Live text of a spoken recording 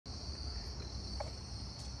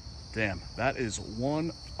Damn, that is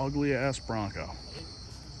one ugly ass Bronco.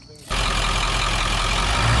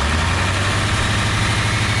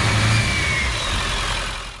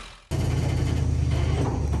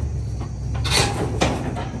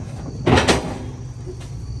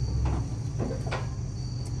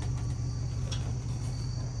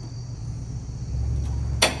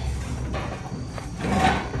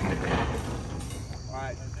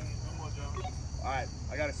 Alright,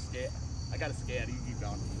 I got a scared. You keep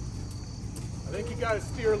going. I think you gotta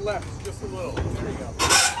steer left just a little. There you go.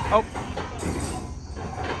 Oh.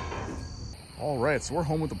 All right, so we're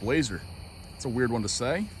home with the Blazer. It's a weird one to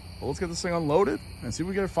say, but let's get this thing unloaded and see if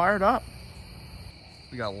we get it fired up.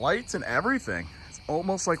 We got lights and everything. It's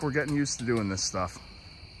almost like we're getting used to doing this stuff.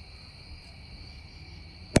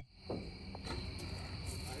 I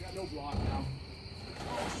got no block now.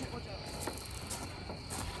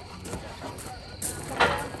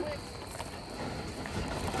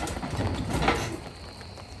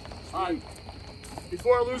 Alright,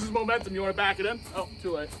 before it loses momentum, you want to back it in? Oh,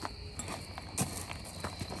 too late.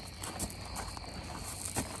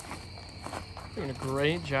 Doing a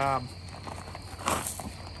great job.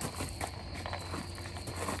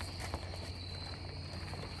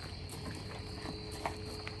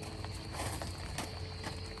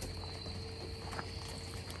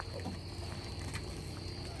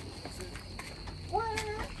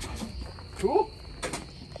 Cool.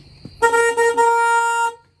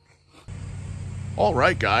 All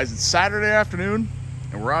right, guys, it's Saturday afternoon,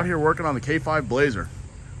 and we're out here working on the K5 Blazer.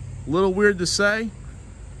 A little weird to say,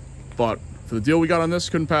 but for the deal we got on this,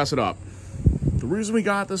 couldn't pass it up. The reason we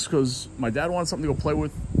got this is because my dad wanted something to go play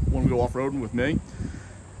with when we go off-roading with me,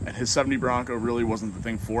 and his 70 Bronco really wasn't the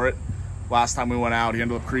thing for it. Last time we went out, he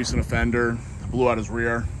ended up creasing a fender, blew out his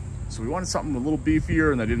rear, so we wanted something a little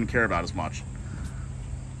beefier and that he didn't care about as much.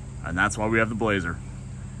 And that's why we have the Blazer.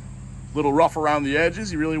 Little rough around the edges.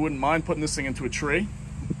 He really wouldn't mind putting this thing into a tree.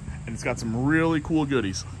 And it's got some really cool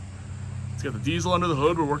goodies. It's got the diesel under the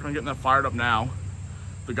hood. We're working on getting that fired up now.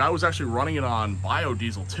 The guy was actually running it on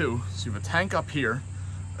biodiesel too. So you have a tank up here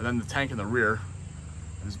and then the tank in the rear.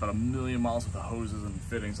 And there's about 1 million miles worth of hoses and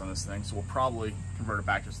fittings on this thing. So we'll probably convert it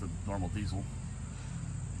back just to normal diesel.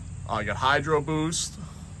 You got hydro boost.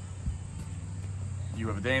 You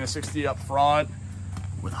have a Dana 60 up front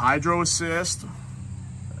with hydro assist.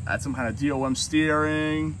 Add some kind of DOM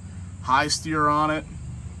steering, high steer on it.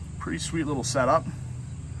 Pretty sweet little setup.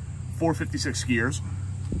 456 gears.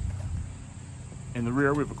 In the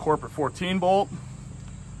rear, we have a corporate 14 bolt.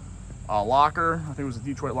 A locker, I think it was a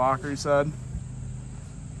Detroit locker, he said.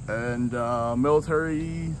 And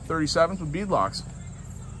military 37s with bead locks.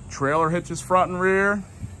 Trailer hitches front and rear.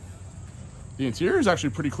 The interior is actually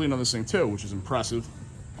pretty clean on this thing too, which is impressive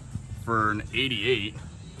for an 88.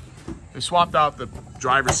 They swapped out the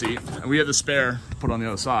driver's seat, and we had the spare put on the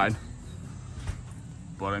other side.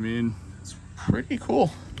 But I mean, it's pretty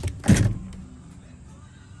cool.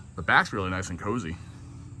 The back's really nice and cozy.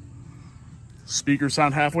 Speakers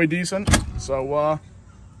sound halfway decent. So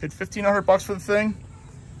paid $1,500 for the thing.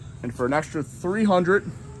 And for an extra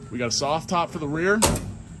 $300, we got a soft top for the rear,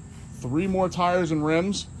 3 more tires and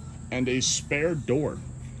rims, and a spare door.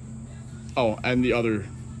 Oh, and the other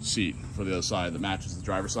seat for the other side that matches the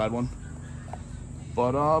driver's side one.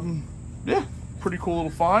 But yeah, pretty cool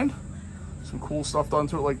little find. Some cool stuff done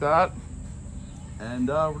to it like that. And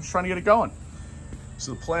we're just trying to get it going.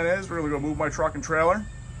 So the plan is we're gonna go move my truck and trailer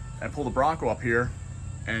and pull the Bronco up here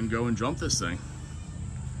and go and jump this thing.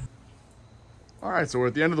 All right, so we're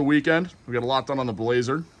at the end of the weekend. We got a lot done on the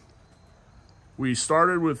Blazer. We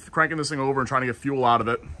started with cranking this thing over and trying to get fuel out of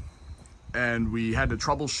it. And we had to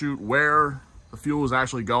troubleshoot where the fuel was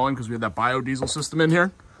actually going because we had that biodiesel system in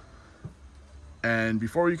here. And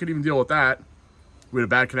before you could even deal with that, we had a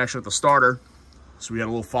bad connection at the starter. So we had a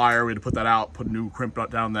little fire, we had to put that out, put a new crimp nut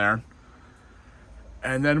down there.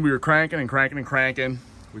 And then we were cranking and cranking and cranking.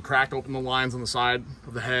 We cracked open the lines on the side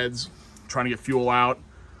of the heads, trying to get fuel out.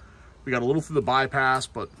 We got a little through the bypass,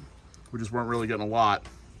 but we just weren't really getting a lot.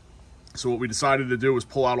 So what we decided to do was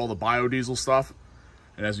pull out all the biodiesel stuff.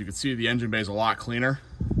 And as you can see, the engine bay is a lot cleaner.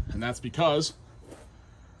 And that's because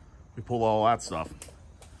we pulled all that stuff.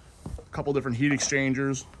 A couple different heat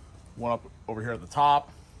exchangers, one up over here at the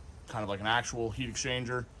top, kind of like an actual heat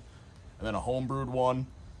exchanger, and then a homebrewed one,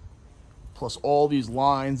 plus all these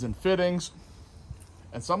lines and fittings.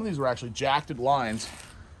 And some of these were actually jacked lines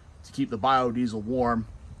to keep the biodiesel warm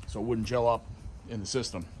so it wouldn't gel up in the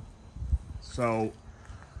system. So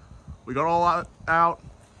we got all that out,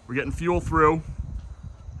 we're getting fuel through,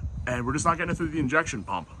 and we're just not getting it through the injection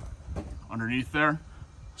pump underneath there.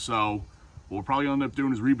 So what we're probably gonna end up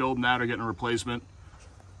doing is rebuilding that or getting a replacement.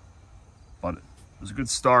 But it was a good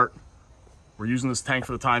start. We're using this tank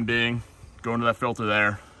for the time being, going to that filter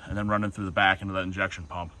there, and then running through the back into that injection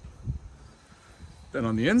pump. Then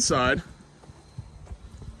on the inside,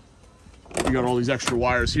 we got all these extra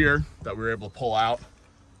wires here that we were able to pull out.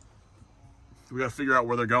 We got to figure out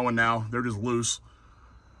where they're going now. They're just loose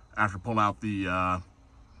after pulling out the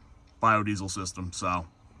biodiesel system. So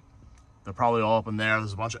they're probably all up in there.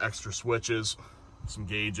 There's a bunch of extra switches, some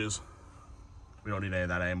gauges. We don't need any of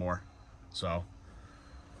that anymore. So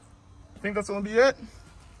I think that's going to be it.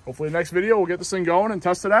 Hopefully next video we'll get this thing going and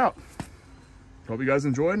test it out. Hope you guys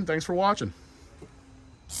enjoyed, and thanks for watching.